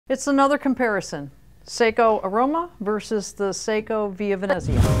It's another comparison. Saeco Aroma versus the Saeco Via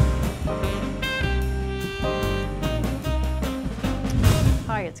Venezia.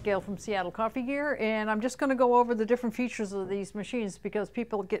 Hi, it's Gail from Seattle Coffee Gear, and I'm just going to go over the different features of these machines because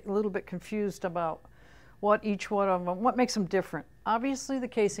people get a little bit confused about what each one of them, what makes them different. Obviously the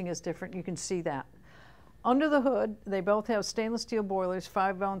casing is different, you can see that. Under the hood, they both have stainless steel boilers,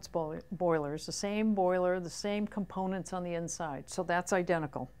 5-ounce boilers, the same boiler, the same components on the inside, so that's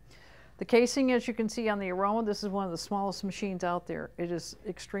identical. The casing, as you can see on the Aroma, this is one of the smallest machines out there. It is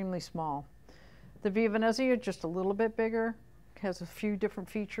extremely small. The Via Venezia, just a little bit bigger, has a few different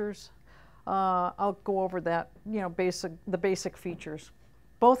features. I'll go over that, the basic features.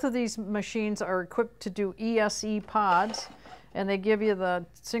 Both of these machines are equipped to do ESE pods, and they give you the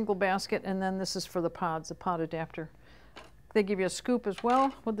single basket, and then this is for the pods, the pod adapter. They give you a scoop as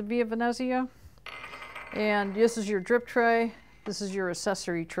well with the Via Venezia, and this is your drip tray. This is your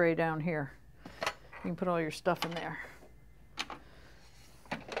accessory tray down here. You can put all your stuff in there.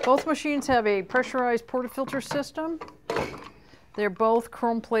 Both machines have a pressurized portafilter system. They're both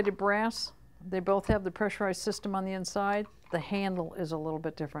chrome-plated brass. They both have the pressurized system on the inside. The handle is a little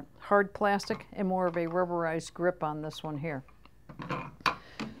bit different. Hard plastic and more of a rubberized grip on this one here.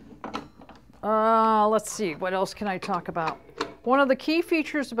 Let's see, what else can I talk about? One of the key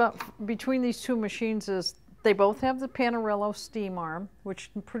features between these two machines is they both have the Panarello steam arm, which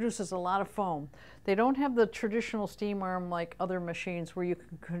produces a lot of foam. They don't have the traditional steam arm like other machines where you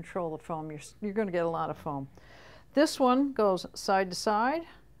can control the foam. You're going to get a lot of foam. This one goes side to side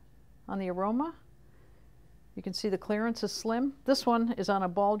on the Aroma. You can see the clearance is slim. This one is on a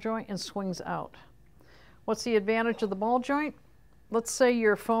ball joint and swings out. What's the advantage of the ball joint? Let's say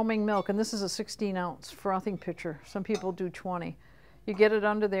you're foaming milk, and this is a 16-ounce frothing pitcher. Some people do 20. You get it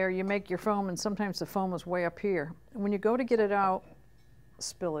under there, you make your foam, and sometimes the foam is way up here. And when you go to get it out,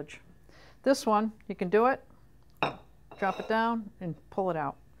 spillage. This one, you can do it, drop it down, and pull it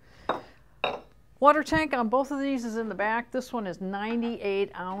out. Water tank on both of these is in the back. This one is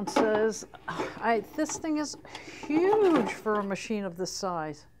 98 ounces. This thing is huge for a machine of this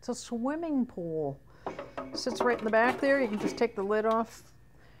size. It's a swimming pool. Sits right in the back there. You can just take the lid off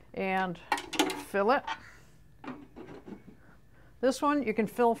and fill it. This one you can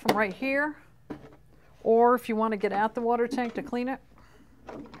fill from right here, or if you want to get at the water tank to clean it,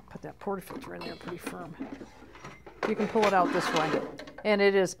 put that portafilter in there pretty firm. You can pull it out this way. And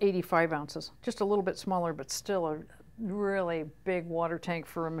it is 85 ounces, just a little bit smaller, but still a really big water tank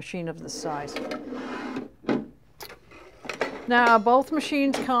for a machine of this size. Now, both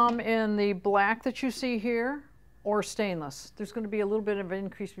machines come in the black that you see here, or stainless. There's going to be a little bit of an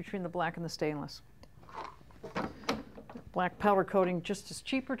increase between the black and the stainless. Black powder coating just is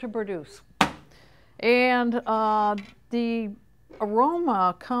cheaper to produce. And the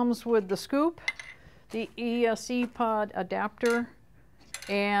Aroma comes with the scoop, the ESE pod adapter,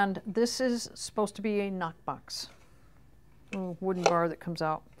 and this is supposed to be a knockbox, a wooden bar that comes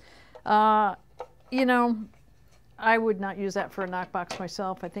out. You know, I would not use that for a knockbox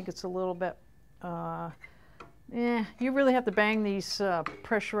myself. I think it's a little bit, you really have to bang these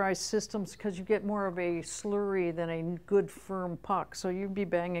pressurized systems because you get more of a slurry than a good firm puck. So you'd be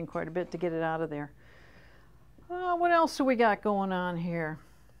banging quite a bit to get it out of there. What else do we got going on here?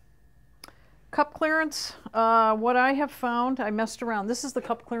 Cup clearance. What I have found, I messed around. This is the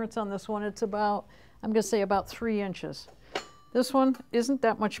cup clearance on this one. It's about, I'm going to say about 3 inches. This one isn't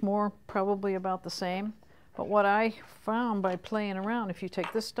that much more, probably about the same. But what I found by playing around, if you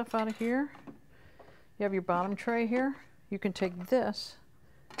take this stuff out of here, you have your bottom tray here. You can take this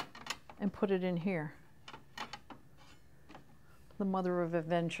and put it in here. The mother of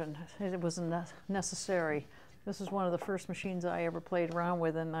invention. It wasn't necessary. This is one of the first machines I ever played around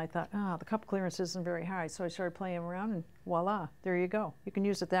with, and I thought, the cup clearance isn't very high. So I started playing around, and voila, there you go. You can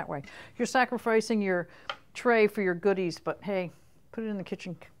use it that way. You're sacrificing your tray for your goodies, but hey, put it in the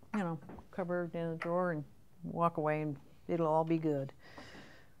kitchen, cupboard in a drawer, and walk away, and it'll all be good.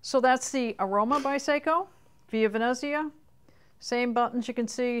 So that's the Aroma by Saeco, Via Venezia. Same buttons you can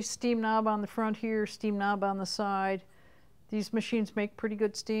see, steam knob on the front here, steam knob on the side. These machines make pretty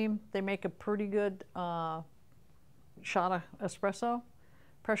good steam. They make a pretty good shot of espresso,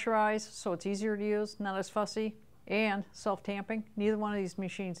 pressurized, so it's easier to use, not as fussy, and self-tamping. Neither one of these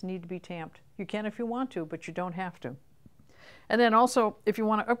machines need to be tamped. You can if you want to, but you don't have to. And then also, if you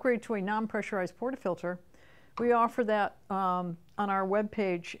want to upgrade to a non-pressurized portafilter, we offer that on our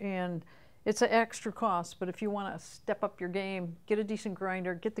webpage, and it's an extra cost, but if you want to step up your game, get a decent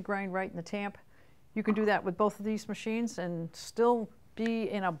grinder, get the grind right in the tamp, you can do that with both of these machines and still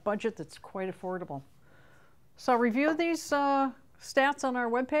be in a budget that's quite affordable. So review these stats on our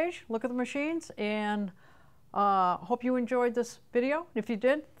webpage, look at the machines, and hope you enjoyed this video. If you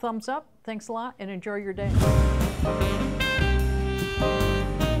did, thumbs up. Thanks a lot, and enjoy your day.